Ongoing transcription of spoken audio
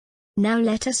Now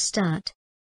let us start.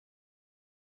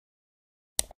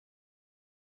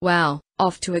 Wow,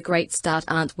 off to a great start,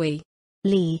 aren't we?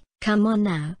 Lee, come on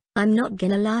now, I'm not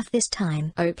gonna laugh this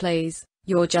time. Oh please,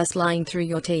 you're just lying through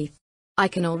your teeth. I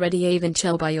can already even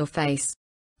tell by your face.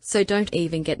 So don't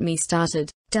even get me started.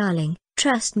 Darling,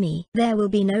 trust me, there will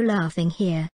be no laughing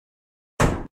here.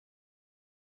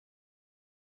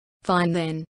 Fine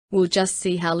then, we'll just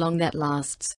see how long that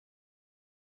lasts.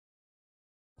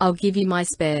 I'll give you my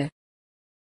spare.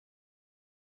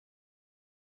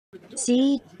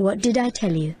 See, what did I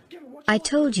tell you? I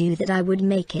told you that I would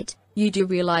make it. You do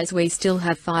realize we still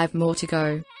have 5 more to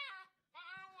go.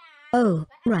 Oh,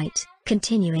 right,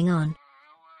 continuing on.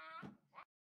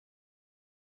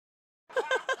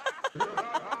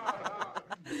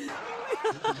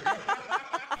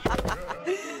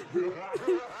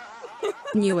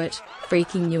 Knew it,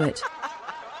 freaking knew it.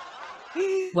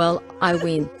 Well, I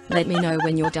win. Let me know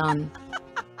when you're done.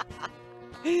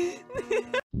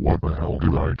 What the hell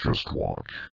did I just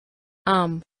watch?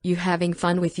 You having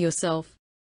fun with yourself?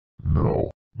 No,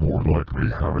 more like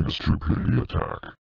me having a stupidity attack.